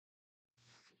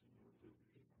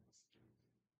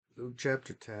Luke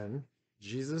chapter 10.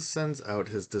 Jesus sends out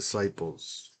his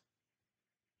disciples.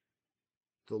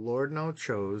 The Lord now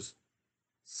chose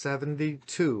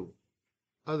 72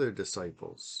 other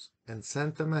disciples and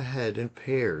sent them ahead in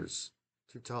pairs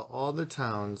to tell all the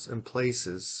towns and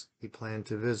places he planned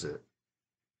to visit.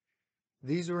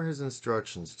 These were his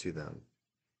instructions to them.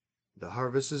 The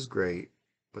harvest is great,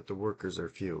 but the workers are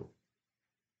few.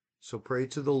 So pray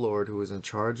to the Lord who is in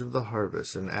charge of the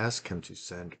harvest and ask him to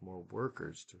send more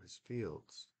workers to his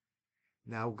fields.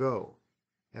 Now go,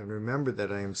 and remember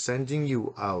that I am sending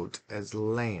you out as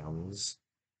lambs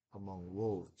among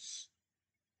wolves.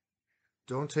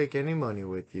 Don't take any money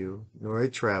with you, nor a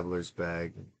traveler's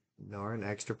bag, nor an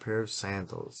extra pair of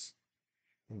sandals,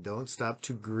 and don't stop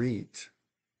to greet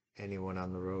anyone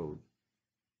on the road.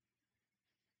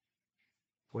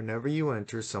 Whenever you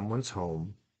enter someone's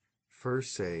home,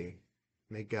 first say,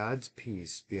 "May God's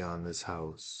peace be on this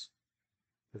house."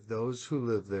 If those who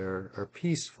live there are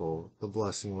peaceful, the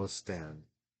blessing will stand.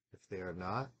 If they are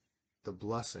not, the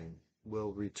blessing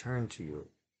will return to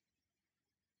you.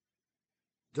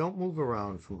 Don't move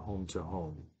around from home to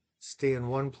home. Stay in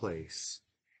one place,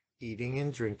 eating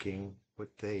and drinking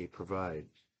what they provide.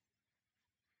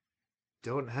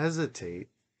 Don't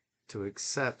hesitate to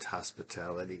accept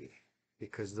hospitality,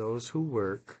 because those who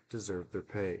work deserve their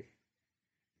pay.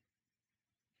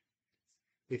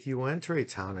 If you enter a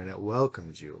town and it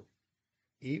welcomes you,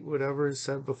 eat whatever is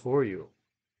set before you,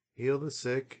 heal the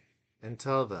sick, and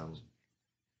tell them,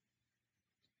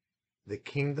 "The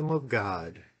kingdom of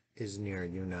God is near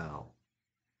you now."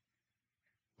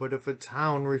 But if a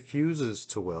town refuses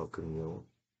to welcome you,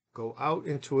 go out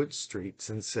into its streets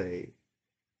and say,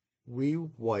 "We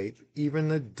wipe even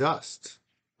the dust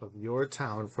of your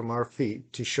town from our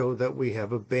feet to show that we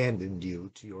have abandoned you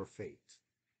to your fate.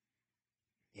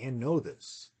 And know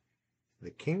this, the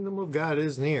kingdom of God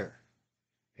is near.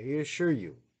 I assure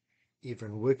you,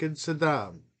 even wicked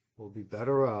Sodom will be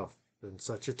better off than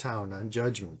such a town on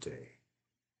Judgment Day."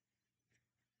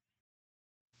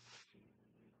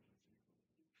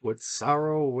 What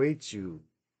sorrow awaits you,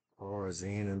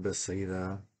 Chorazin and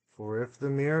Bethsaida! For if the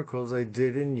miracles I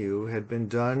did in you had been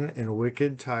done in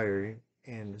wicked Tyre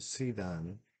and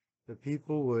Sidon, the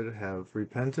people would have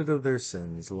repented of their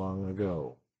sins long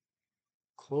ago,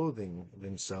 clothing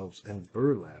themselves in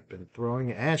burlap and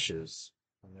throwing ashes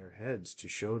on their heads to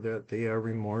show that they are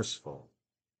remorseful.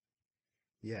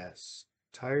 Yes,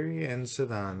 Tyre and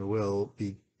Sidon will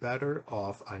be better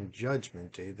off on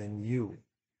Judgment Day than you.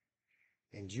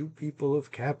 And you people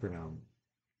of Capernaum,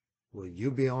 will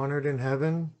you be honored in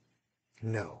heaven?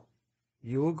 No,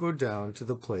 you will go down to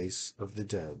the place of the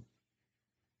dead.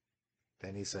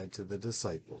 Then he said to the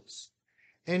disciples,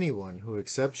 "Anyone who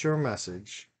accepts your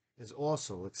message is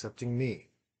also accepting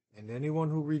me, and anyone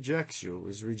who rejects you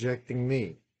is rejecting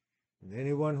me, and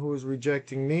anyone who is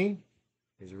rejecting me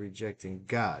is rejecting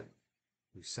God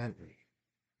who sent me."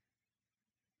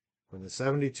 When the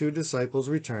 72 disciples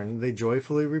returned, they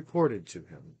joyfully reported to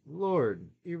him, "Lord,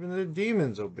 even the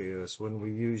demons obey us when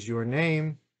we use your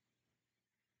name."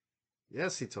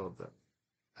 "Yes," he told them,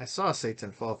 "I saw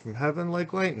Satan fall from heaven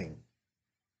like lightning.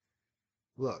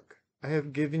 Look, I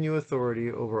have given you authority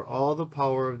over all the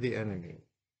power of the enemy,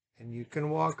 and you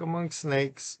can walk among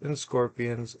snakes and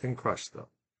scorpions and crush them.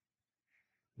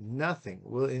 Nothing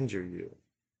will injure you.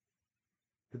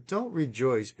 But don't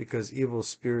rejoice because evil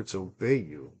spirits obey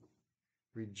you.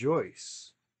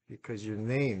 Rejoice because your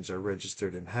names are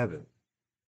registered in heaven."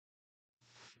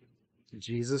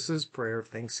 Jesus' prayer of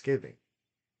thanksgiving.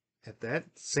 At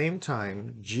that same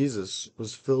time, Jesus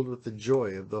was filled with the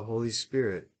joy of the Holy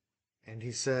Spirit, and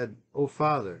he said, "O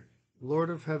Father,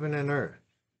 Lord of heaven and earth,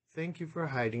 thank you for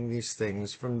hiding these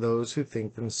things from those who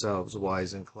think themselves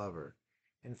wise and clever,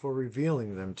 and for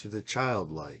revealing them to the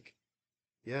childlike.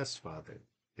 Yes, Father,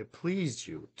 it pleased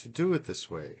you to do it this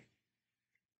way.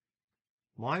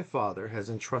 My Father has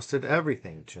entrusted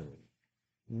everything to me.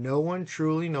 No one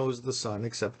truly knows the Son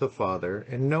except the Father,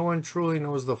 and no one truly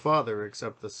knows the Father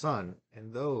except the Son,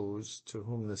 and those to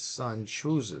whom the Son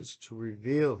chooses to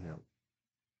reveal him."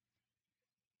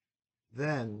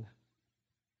 Then,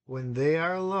 when they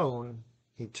are alone,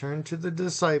 he turned to the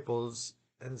disciples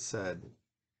and said,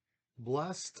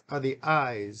 "Blessed are the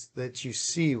eyes that you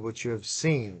see what you have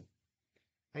seen.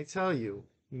 I tell you,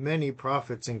 many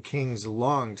prophets and kings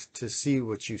longed to see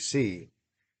what you see,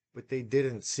 but they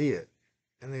didn't see it,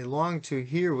 and they longed to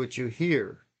hear what you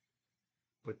hear,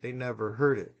 but they never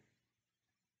heard it."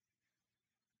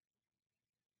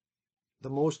 The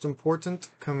most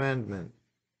important commandment.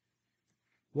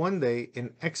 One day,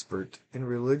 an expert in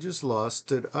religious law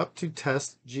stood up to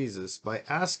test Jesus by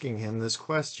asking him this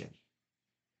question: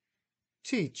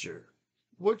 Teacher,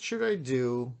 what should I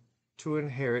do to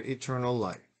inherit eternal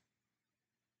life?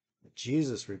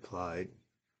 Jesus replied,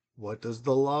 What does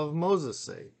the law of Moses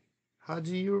say? How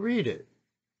do you read it?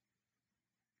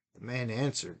 The man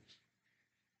answered,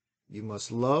 You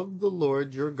must love the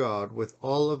Lord your God with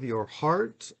all of your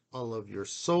heart, all of your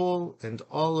soul, and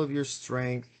all of your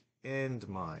strength and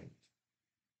mind,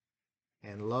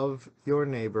 and love your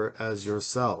neighbor as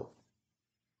yourself.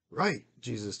 Right,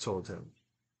 Jesus told him.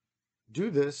 Do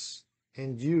this,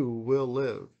 and you will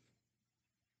live.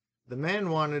 The man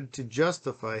wanted to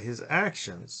justify his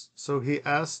actions, so he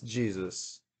asked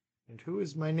Jesus, And who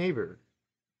is my neighbor?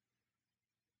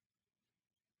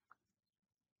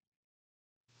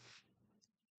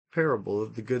 Parable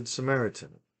of the Good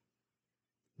Samaritan.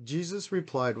 Jesus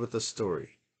replied with a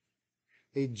story.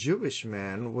 A Jewish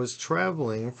man was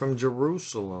traveling from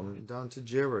Jerusalem down to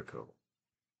Jericho,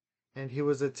 and he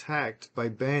was attacked by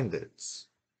bandits.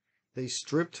 They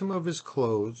stripped him of his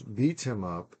clothes, beat him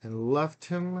up, and left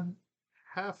him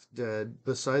half dead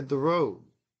beside the road.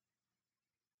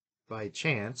 By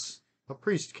chance, a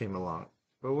priest came along,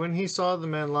 but when he saw the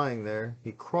man lying there,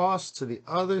 he crossed to the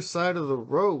other side of the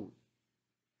road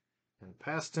and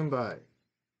passed him by.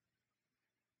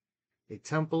 A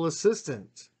temple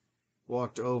assistant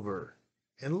walked over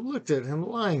and looked at him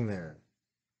lying there,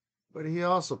 but he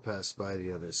also passed by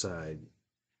the other side.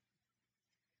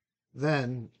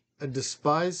 Then a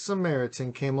despised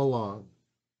Samaritan came along,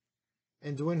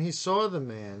 and when he saw the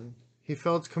man, he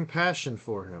felt compassion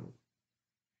for him.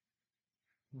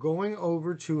 Going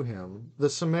over to him, the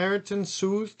Samaritan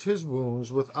soothed his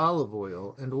wounds with olive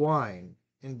oil and wine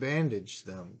and bandaged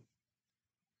them.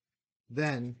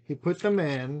 Then he put the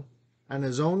man on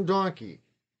his own donkey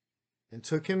and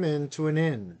took him into an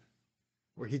inn,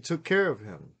 where he took care of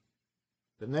him.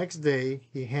 The next day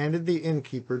he handed the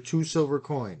innkeeper 2 silver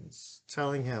coins,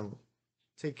 telling him,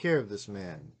 Take care of this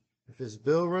man. If his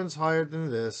bill runs higher than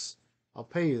this, I'll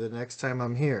pay you the next time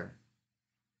I'm here.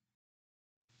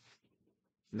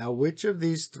 Now, which of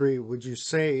these 3 would you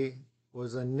say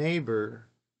was a neighbor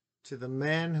to the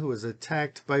man who was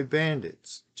attacked by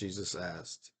bandits? Jesus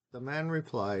asked. The man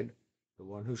replied, The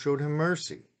one who showed him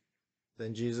mercy.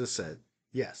 Then Jesus said,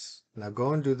 Yes, now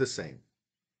go and do the same.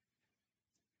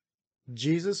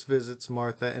 Jesus visits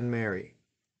Martha and Mary.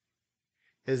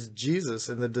 As Jesus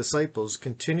and the disciples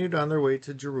continued on their way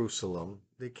to Jerusalem,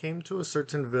 they came to a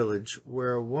certain village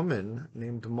where a woman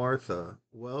named Martha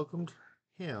welcomed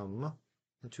him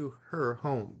into her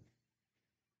home.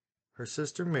 Her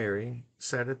sister Mary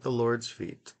sat at the Lord's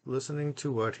feet, listening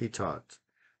to what he taught,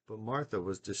 but Martha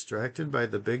was distracted by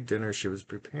the big dinner she was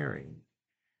preparing.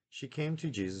 She came to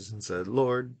Jesus and said,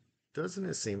 Lord, doesn't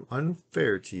it seem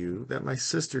unfair to you that my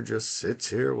sister just sits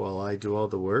here while I do all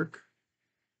the work?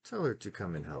 Tell her to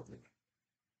come and help me.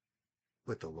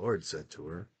 But the Lord said to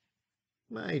her,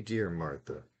 My dear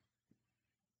Martha,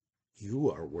 you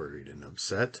are worried and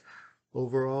upset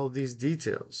over all these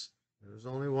details. There's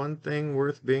only one thing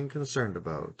worth being concerned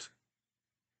about.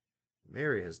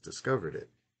 Mary has discovered it,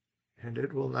 and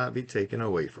it will not be taken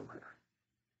away from her.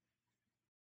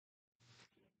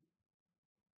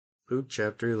 Luke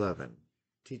chapter 11,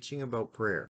 teaching about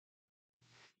prayer.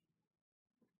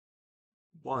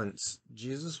 Once,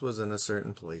 Jesus was in a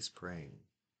certain place praying.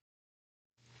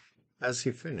 As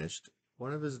he finished,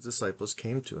 one of his disciples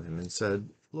came to him and said,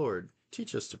 Lord,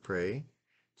 teach us to pray,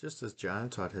 just as John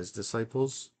taught his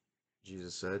disciples.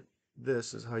 Jesus said,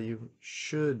 This is how you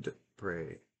should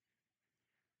pray.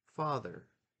 Father,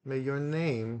 may your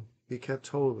name be kept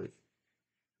holy.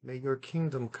 May your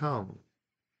kingdom come.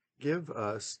 Give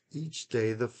us each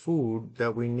day the food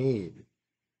that we need,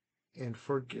 and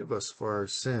forgive us for our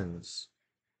sins,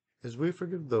 as we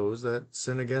forgive those that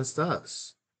sin against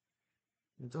us.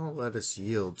 And don't let us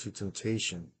yield to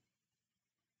temptation.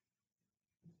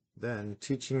 Then,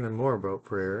 teaching them more about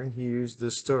prayer, he used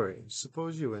this story.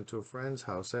 Suppose you went to a friend's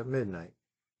house at midnight,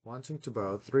 wanting to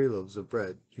borrow 3 loaves of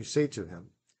bread. You say to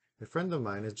him, A friend of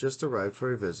mine has just arrived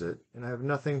for a visit, and I have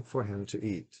nothing for him to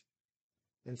eat.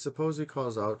 And suppose he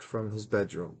calls out from his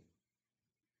bedroom,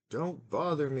 Don't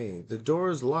bother me. The door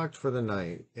is locked for the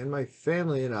night, and my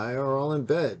family and I are all in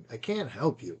bed. I can't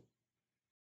help you.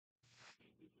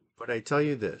 But I tell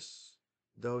you this,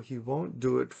 though he won't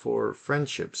do it for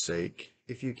friendship's sake,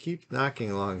 if you keep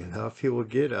knocking long enough, he will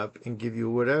get up and give you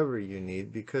whatever you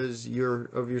need because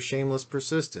of your shameless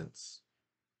persistence.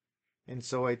 And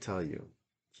so I tell you,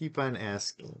 keep on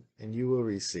asking, and you will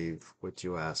receive what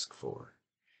you ask for.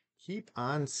 Keep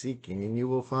on seeking, and you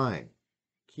will find.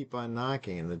 Keep on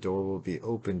knocking, and the door will be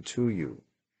open to you.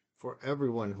 For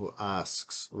everyone who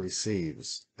asks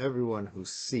receives, everyone who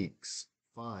seeks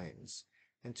finds,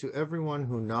 and to everyone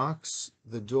who knocks,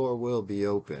 the door will be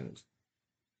opened.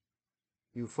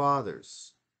 You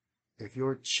fathers, if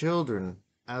your children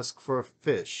ask for a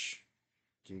fish,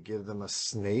 do you give them a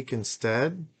snake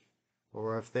instead?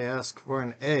 Or if they ask for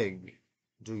an egg,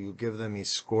 do you give them a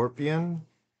scorpion?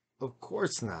 Of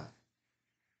course not.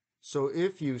 So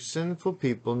if you sinful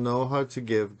people know how to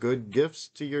give good gifts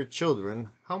to your children,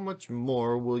 how much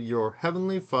more will your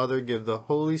heavenly Father give the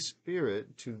Holy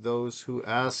Spirit to those who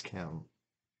ask him?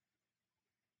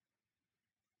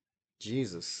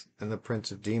 Jesus and the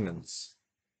Prince of Demons.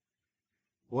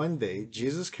 One day,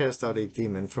 Jesus cast out a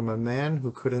demon from a man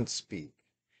who couldn't speak.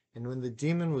 And when the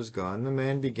demon was gone, the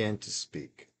man began to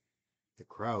speak. The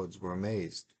crowds were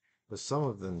amazed, but some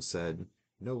of them said,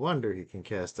 "No wonder he can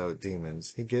cast out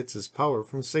demons. He gets his power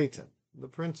from Satan, the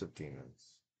prince of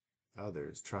demons."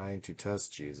 Others, trying to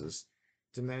test Jesus,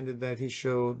 demanded that he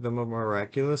show them a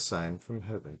miraculous sign from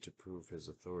heaven to prove his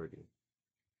authority.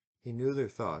 He knew their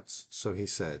thoughts, so he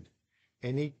said,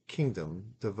 "Any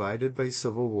kingdom divided by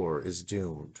civil war is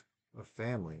doomed. A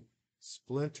family,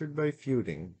 splintered by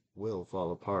feuding, will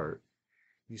fall apart.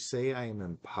 You say I am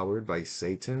empowered by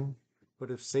Satan? But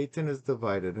if Satan is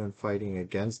divided and fighting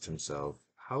against himself,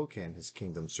 how can his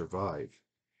kingdom survive?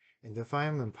 And if I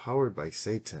am empowered by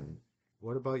Satan,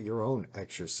 what about your own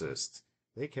exorcists?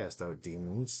 They cast out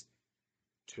demons,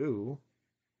 too,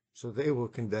 so they will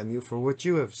condemn you for what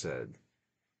you have said.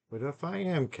 But if I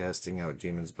am casting out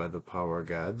demons by the power of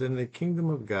God, then the kingdom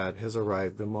of God has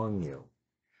arrived among you.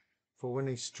 For when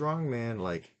a strong man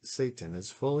like Satan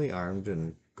is fully armed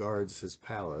and guards his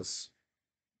palace,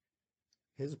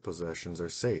 his possessions are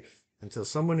safe, until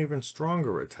someone even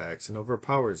stronger attacks and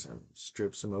overpowers him,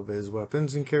 strips him of his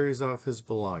weapons, and carries off his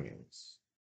belongings.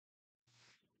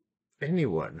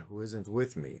 Anyone who isn't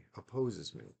with me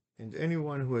opposes me, and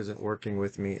anyone who isn't working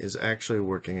with me is actually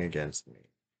working against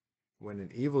me. When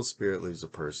an evil spirit leaves a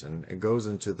person, it goes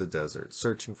into the desert,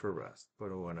 searching for rest,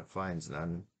 but when it finds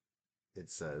none, it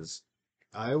says,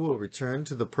 "I will return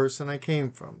to the person I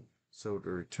came from." So it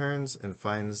returns and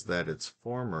finds that its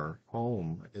former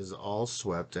home is all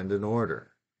swept and in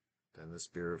order. Then the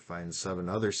spirit finds 7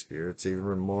 other spirits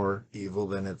even more evil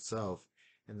than itself,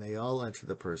 and they all enter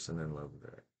the person and live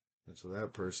there. And so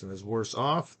that person is worse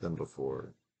off than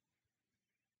before.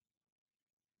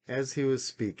 As he was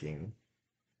speaking,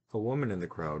 a woman in the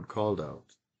crowd called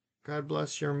out, "God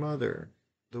bless your mother,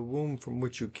 the womb from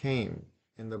which you came,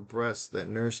 and the breast that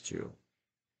nursed you."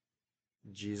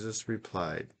 Jesus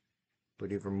replied,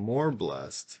 "But even more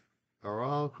blessed are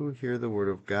all who hear the word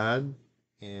of God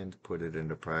and put it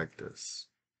into practice."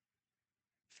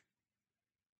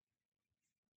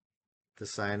 The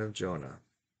sign of Jonah.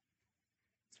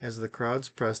 As the crowds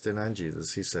pressed in on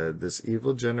Jesus, he said, "This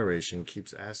evil generation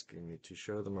keeps asking me to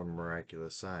show them a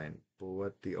miraculous sign,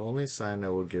 but the only sign I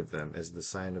will give them is the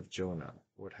sign of Jonah."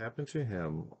 What happened to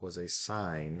him was a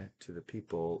sign to the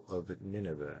people of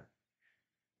Nineveh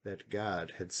that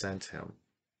God had sent him.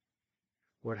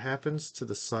 What happens to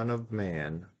the Son of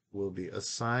Man will be a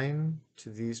sign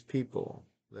to these people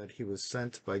that he was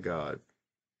sent by God.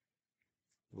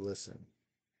 Listen,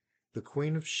 the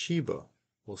Queen of Sheba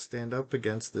will stand up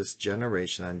against this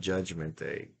generation on Judgment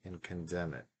Day and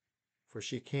condemn it, for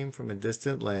she came from a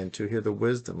distant land to hear the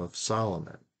wisdom of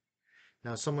Solomon.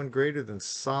 Now someone greater than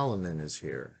Solomon is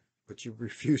here, but you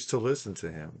refuse to listen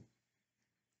to him.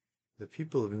 The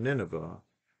people of Nineveh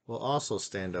will also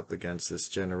stand up against this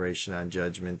generation on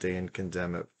Judgment Day and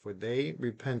condemn it, for they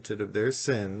repented of their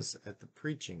sins at the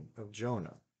preaching of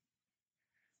Jonah.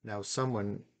 Now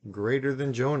someone greater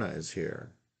than Jonah is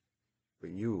here, but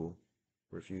you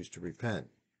refuse to repent.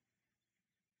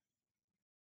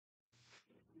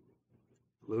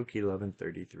 Luke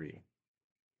 11:33.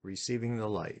 Receiving the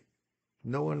light.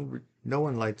 No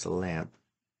one lights a lamp,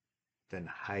 then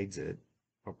hides it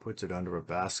or puts it under a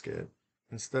basket.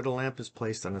 Instead, a lamp is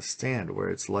placed on a stand where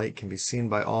its light can be seen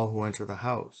by all who enter the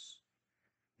house.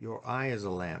 Your eye is a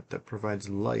lamp that provides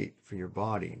light for your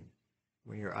body.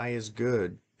 When your eye is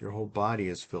good, your whole body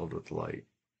is filled with light.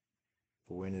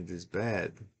 But when it is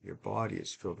bad, your body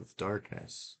is filled with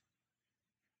darkness.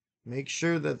 Make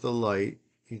sure that the light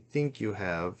you think you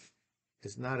have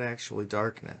is not actually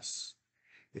darkness.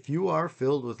 If you are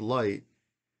filled with light,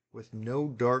 with no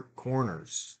dark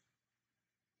corners,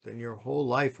 then your whole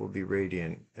life will be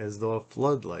radiant as though a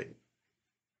floodlight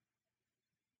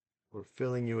were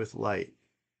filling you with light.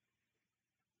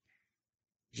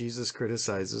 Jesus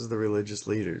criticizes the religious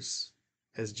leaders.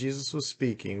 As Jesus was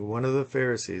speaking, one of the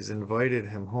Pharisees invited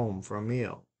him home for a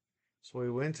meal. So he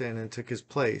went in and took his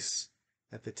place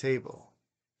at the table.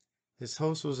 His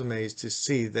host was amazed to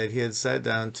see that he had sat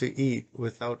down to eat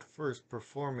without first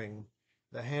performing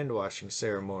the hand-washing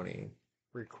ceremony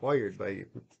required by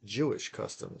Jewish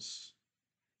customs.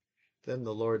 Then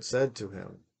the Lord said to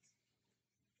him,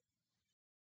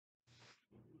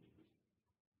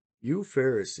 "You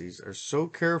Pharisees are so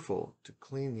careful to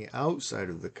clean the outside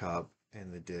of the cup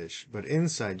and the dish, but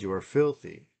inside you are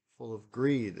filthy, full of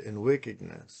greed and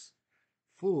wickedness.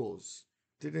 Fools,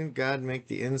 didn't God make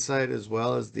the inside as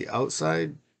well as the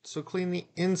outside? So clean the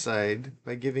inside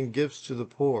by giving gifts to the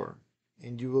poor,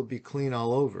 and you will be clean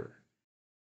all over.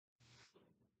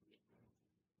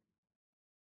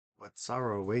 What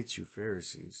sorrow awaits you,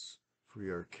 Pharisees, for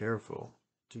you are careful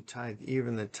to tithe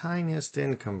even the tiniest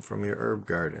income from your herb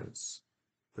gardens,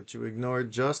 but you ignore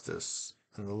justice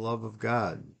and the love of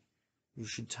God. You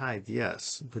should tithe,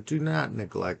 yes, but do not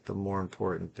neglect the more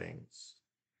important things.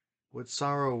 What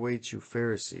sorrow awaits you,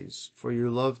 Pharisees, for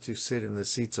you love to sit in the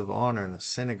seats of honor in the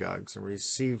synagogues and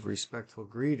receive respectful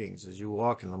greetings as you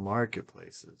walk in the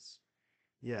marketplaces.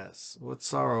 Yes, what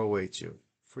sorrow awaits you,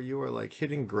 for you are like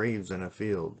hidden graves in a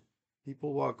field.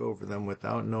 People walk over them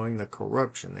without knowing the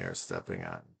corruption they are stepping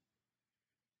on.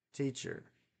 Teacher,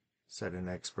 said an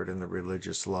expert in the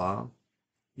religious law,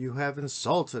 you have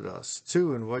insulted us,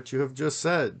 too, in what you have just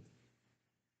said.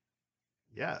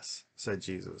 Yes, said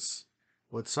Jesus.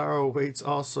 What sorrow awaits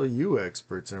also you,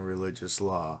 experts in religious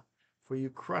law, for you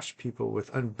crush people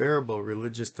with unbearable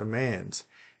religious demands,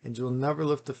 and you'll never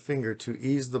lift a finger to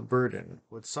ease the burden.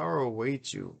 What sorrow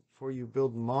awaits you, for you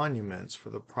build monuments for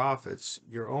the prophets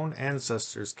your own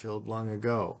ancestors killed long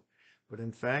ago, but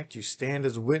in fact you stand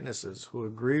as witnesses who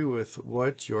agree with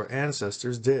what your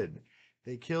ancestors did.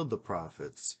 They killed the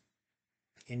prophets,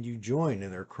 and you join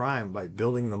in their crime by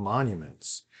building the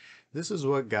monuments. This is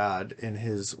what God, in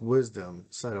his wisdom,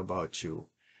 said about you.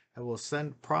 I will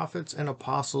send prophets and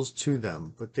apostles to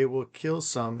them, but they will kill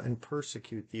some and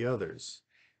persecute the others.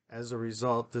 As a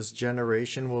result, this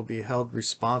generation will be held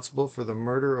responsible for the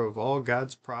murder of all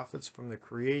God's prophets from the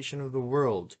creation of the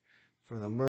world, from the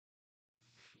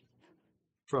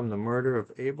murder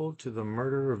of Abel to the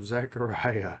murder of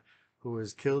Zechariah, who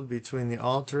was killed between the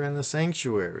altar and the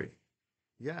sanctuary.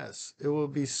 Yes, it will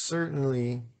be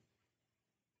certainly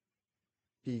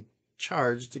be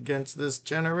charged against this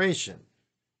generation.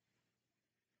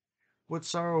 What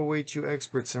sorrow awaits you,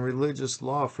 experts in religious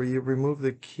law, for you remove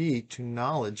the key to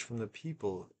knowledge from the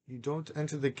people. You don't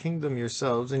enter the kingdom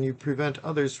yourselves, and you prevent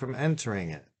others from entering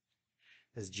it.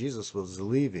 As Jesus was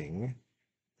leaving,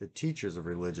 the teachers of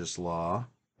religious law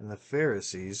and the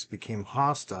Pharisees became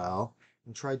hostile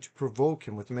and tried to provoke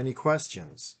him with many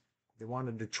questions. They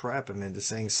wanted to trap him into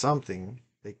saying something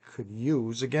they could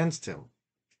use against him.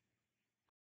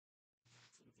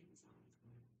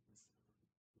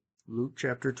 Luke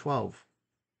chapter 12,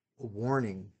 a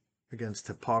warning against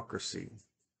hypocrisy.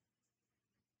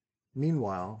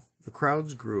 Meanwhile, the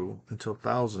crowds grew until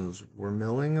thousands were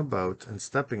milling about and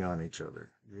stepping on each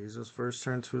other. Jesus first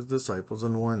turned to his disciples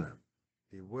and warned them,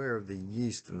 beware of the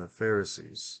yeast in the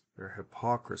Pharisees, their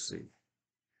hypocrisy.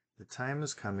 The time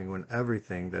is coming when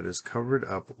everything that is covered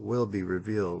up will be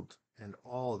revealed, and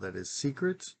all that is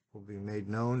secret will be made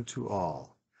known to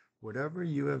all. Whatever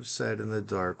you have said in the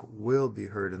dark will be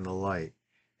heard in the light,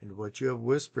 and what you have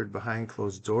whispered behind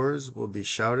closed doors will be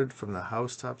shouted from the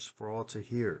housetops for all to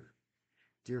hear.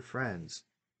 Dear friends,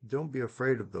 don't be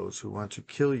afraid of those who want to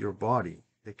kill your body.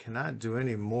 They cannot do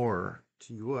any more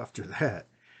to you after that.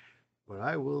 But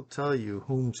I will tell you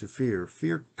whom to fear.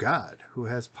 Fear God, who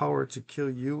has power to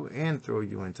kill you and throw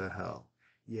you into hell.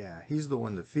 Yeah, he's the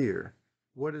one to fear.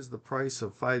 What is the price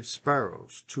of 5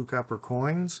 sparrows? 2 copper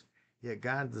coins? Yet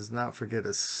God does not forget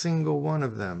a single one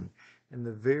of them, and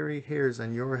the very hairs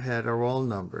on your head are all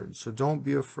numbered. So don't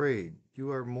be afraid. You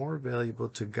are more valuable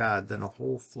to God than a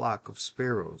whole flock of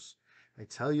sparrows. I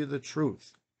tell you the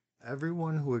truth.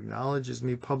 Everyone who acknowledges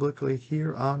me publicly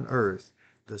here on earth,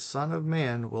 the Son of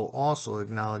Man will also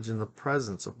acknowledge in the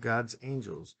presence of God's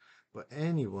angels. But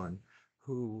anyone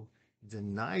who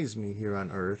denies me here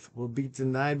on earth will be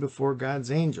denied before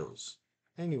God's angels.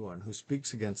 Anyone who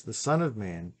speaks against the Son of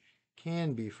Man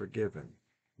can be forgiven.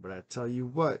 But I tell you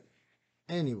what,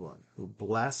 anyone who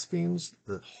blasphemes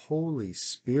the Holy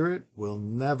Spirit will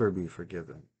never be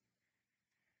forgiven.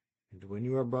 And when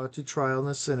you are brought to trial in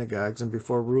the synagogues and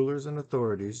before rulers and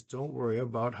authorities, don't worry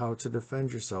about how to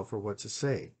defend yourself or what to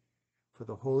say, for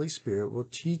the Holy Spirit will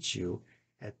teach you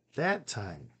at that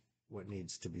time what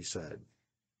needs to be said.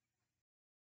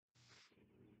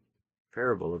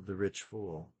 Parable of the Rich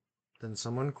Fool. Then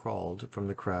someone called from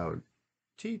the crowd,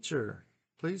 Teacher,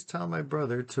 please tell my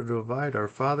brother to divide our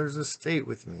father's estate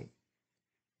with me.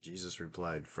 Jesus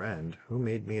replied, Friend, who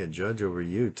made me a judge over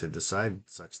you to decide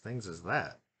such things as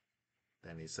that?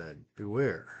 Then he said,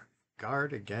 Beware.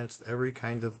 Guard against every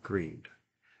kind of greed.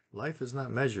 Life is not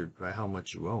measured by how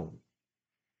much you own.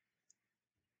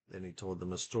 Then he told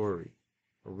them a story.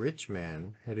 A rich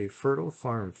man had a fertile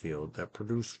farm field that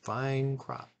produced fine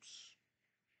crops.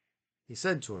 He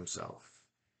said to himself,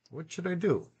 "What should I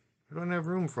do? I don't have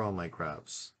room for all my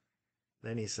crops."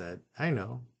 Then he said, "I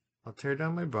know. I'll tear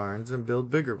down my barns and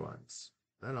build bigger ones.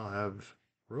 Then I'll have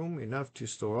room enough to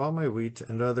store all my wheat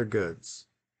and other goods.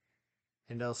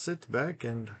 And I'll sit back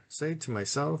and say to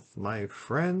myself, 'My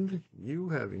friend, you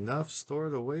have enough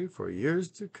stored away for years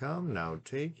to come. Now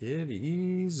take it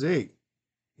easy.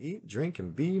 Eat, drink,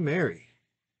 and be merry.'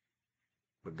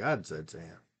 But God said to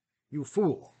him, 'You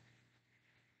fool,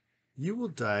 you will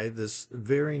die this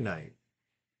very night.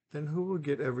 Then who will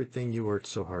get everything you worked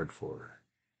so hard for?'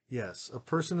 Yes, a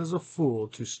person is a fool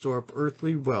to store up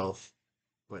earthly wealth,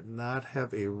 but not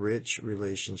have a rich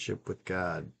relationship with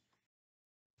God."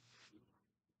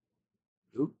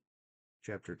 Luke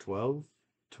chapter 12,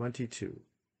 22,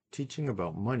 teaching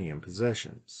about money and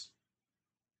possessions.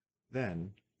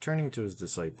 Then, turning to his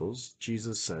disciples,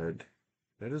 Jesus said,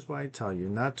 "That is why I tell you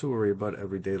not to worry about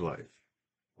everyday life,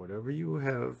 whatever you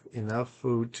have enough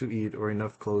food to eat or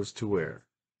enough clothes to wear.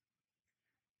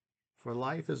 For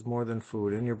life is more than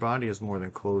food, and your body is more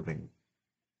than clothing.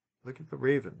 Look at the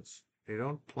ravens. They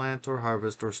don't plant or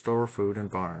harvest or store food in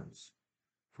barns,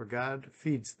 for God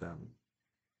feeds them.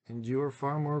 And you are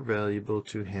far more valuable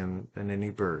to him than any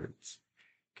birds.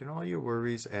 Can all your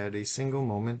worries add a single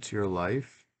moment to your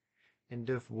life? And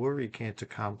if worry can't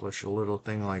accomplish a little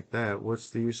thing like that, what's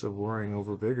the use of worrying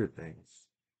over bigger things?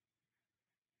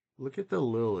 Look at the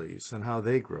lilies and how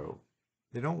they grow.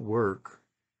 They don't work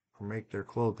or make their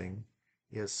clothing.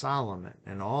 Yet Solomon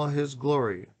in all his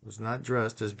glory was not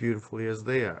dressed as beautifully as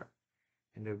they are.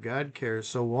 And if God cares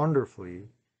so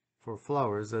wonderfully for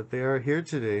flowers that they are here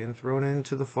today and thrown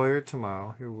into the fire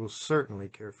tomorrow, he will certainly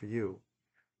care for you.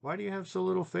 Why do you have so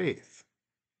little faith?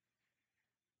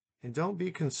 And don't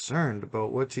be concerned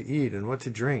about what to eat and what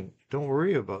to drink. Don't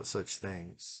worry about such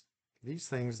things. These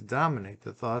things dominate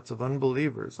the thoughts of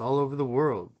unbelievers all over the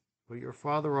world, but your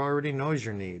Father already knows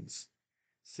your needs.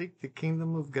 Seek the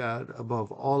kingdom of God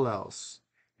above all else,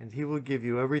 and he will give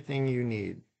you everything you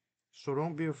need. So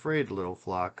don't be afraid, little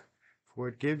flock, for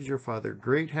it gives your Father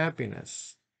great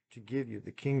happiness to give you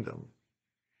the kingdom.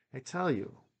 I tell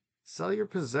you, sell your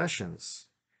possessions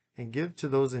and give to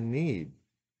those in need.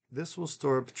 This will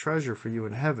store up treasure for you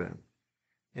in heaven.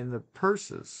 And the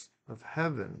purses of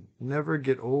heaven never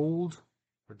get old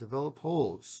or develop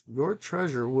holes. Your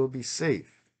treasure will be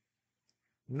safe.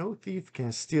 No thief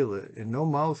can steal it, and no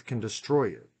mouth can destroy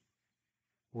it.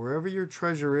 Wherever your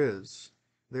treasure is,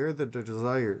 there the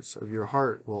desires of your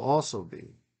heart will also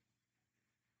be."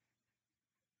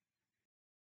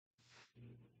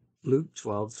 Luke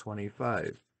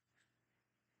 12:25,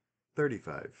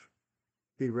 35.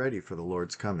 Be ready for the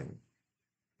Lord's coming.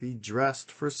 Be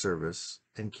dressed for service,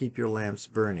 and keep your lamps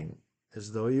burning,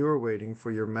 as though you were waiting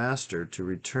for your master to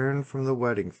return from the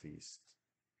wedding feast.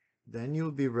 Then you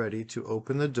will be ready to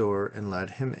open the door and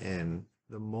let him in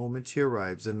the moment he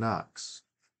arrives and knocks.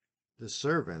 The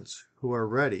servants who are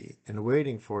ready and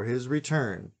waiting for his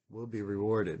return will be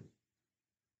rewarded.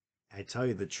 I tell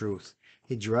you the truth,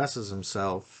 he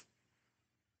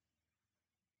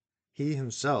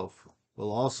himself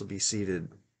will also be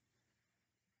seated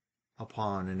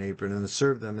upon an apron and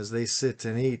serve them as they sit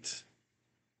and eat.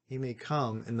 He may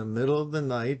come in the middle of the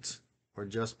night or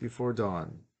just before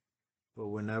dawn, but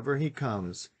whenever he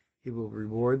comes, he will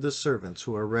reward the servants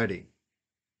who are ready.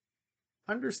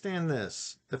 Understand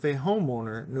this: if a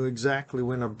homeowner knew exactly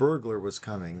when a burglar was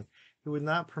coming, he would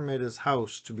not permit his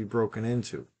house to be broken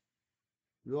into.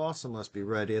 You also must be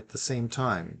ready at the same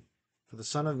time, for the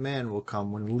Son of Man will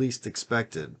come when least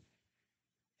expected."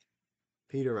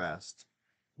 Peter asked,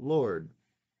 "Lord,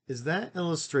 is that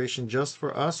illustration just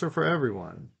for us or for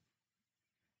everyone?"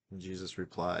 And Jesus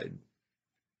replied,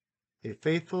 "A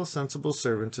faithful, sensible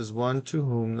servant is one to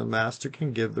whom the master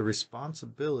can give the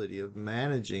responsibility of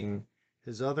managing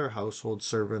his other household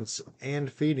servants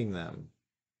and feeding them.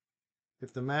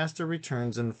 If the master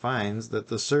returns and finds that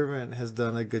the servant has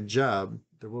done a good job,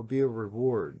 there will be a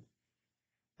reward.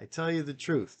 I tell you the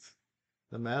truth,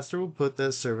 the master will put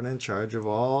that servant in charge of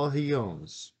all he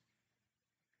owns.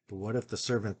 But what if the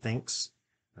servant thinks,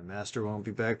 'My master won't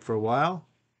be back for a while,'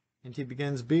 and he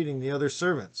begins beating the other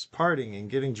servants, partying, and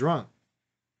getting drunk?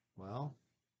 Well,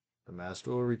 the master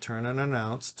will return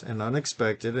unannounced and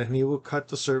unexpected, and he will cut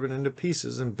the servant into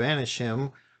pieces and banish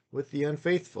him with the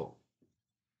unfaithful.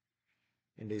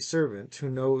 And a servant who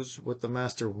knows what the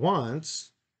master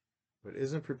wants, but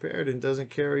isn't prepared and doesn't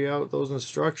carry out those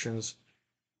instructions,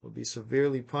 will be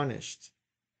severely punished.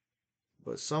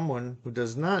 But someone who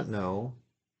does not know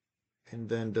and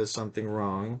then does something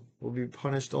wrong will be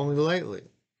punished only lightly.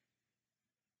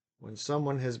 When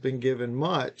someone has been given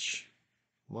much,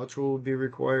 much will be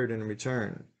required in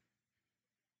return.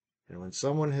 And when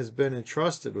someone has been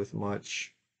entrusted with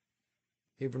much,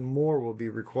 even more will be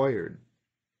required.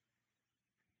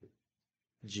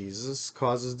 Jesus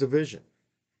causes division.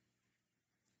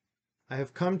 I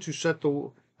have come to set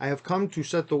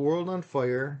the world on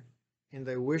fire, and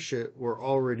I wish it were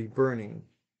already burning.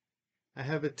 I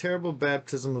have a terrible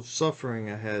baptism of suffering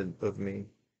ahead of me,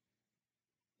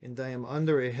 and I am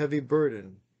under a heavy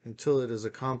burden until it is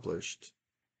accomplished.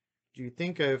 Do you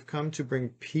think I have come to bring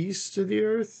peace to the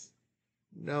earth?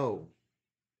 No,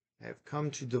 I have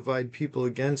come to divide people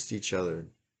against each other.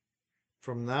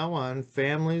 From now on,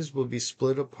 families will be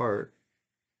split apart,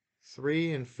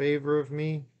 3 in favor of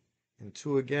me and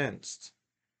 2 against,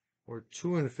 or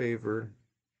 2 in favor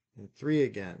and 3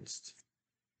 against.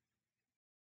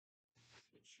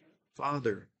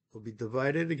 Father will be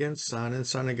divided against son and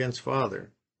son against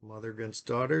father, mother against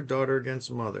daughter, daughter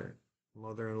against mother,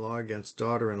 mother-in-law against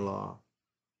daughter-in-law,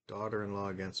 daughter-in-law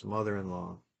against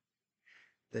mother-in-law.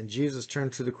 Then Jesus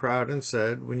turned to the crowd and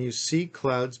said, when you see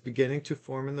clouds beginning to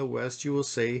form in the west, you will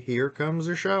say, here comes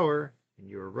a shower, and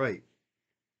you are right.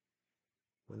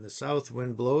 When the south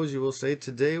wind blows, you will say,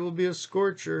 today will be a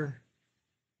scorcher,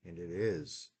 and it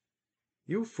is.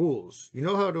 You fools, you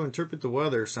know how to interpret the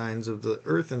weather signs of the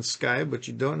earth and sky, but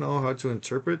you don't know how to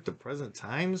interpret the present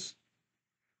times?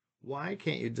 Why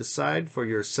can't you decide for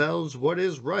yourselves what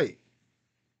is right?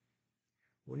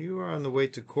 When you are on the way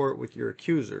to court with your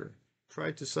accuser,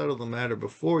 try to settle the matter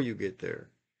before you get there.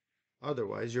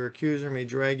 Otherwise, your accuser may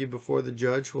drag you before the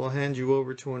judge, who will hand you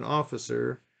over to an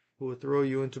officer who will throw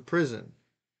you into prison.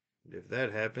 And if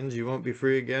that happens, you won't be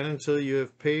free again until you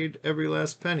have paid every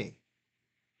last penny.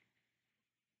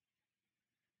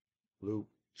 Luke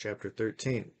chapter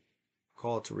 13.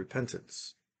 Call to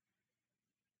repentance.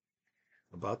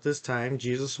 About this time,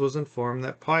 Jesus was informed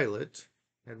that Pilate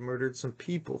had murdered some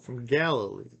people from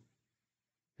Galilee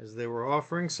as they were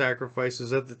offering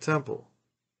sacrifices at the temple.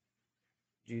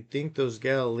 Do you think those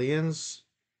Galileans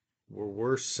were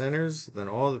worse sinners than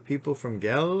all the people from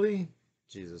Galilee?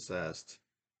 Jesus asked.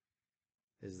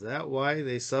 Is that why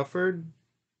they suffered?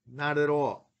 Not at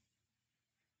all.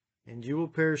 And you will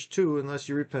perish too unless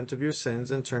you repent of your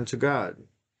sins and turn to God.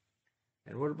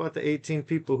 And what about the 18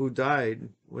 people who died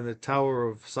when the Tower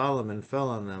of Solomon fell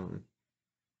on them?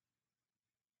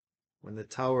 When the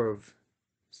Tower of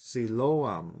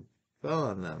Siloam fell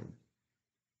on them?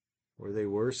 Were they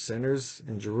worse sinners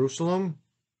in Jerusalem?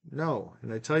 No,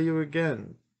 and I tell you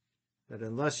again, that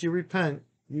unless you repent,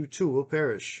 you too will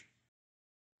perish.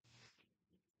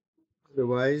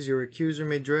 Otherwise, your accuser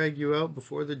may drag you out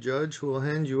before the judge, who will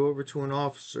hand you over to an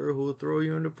officer who will throw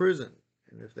you into prison.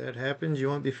 And if that happens, you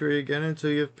won't be free again until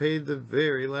you have paid the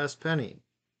very last penny.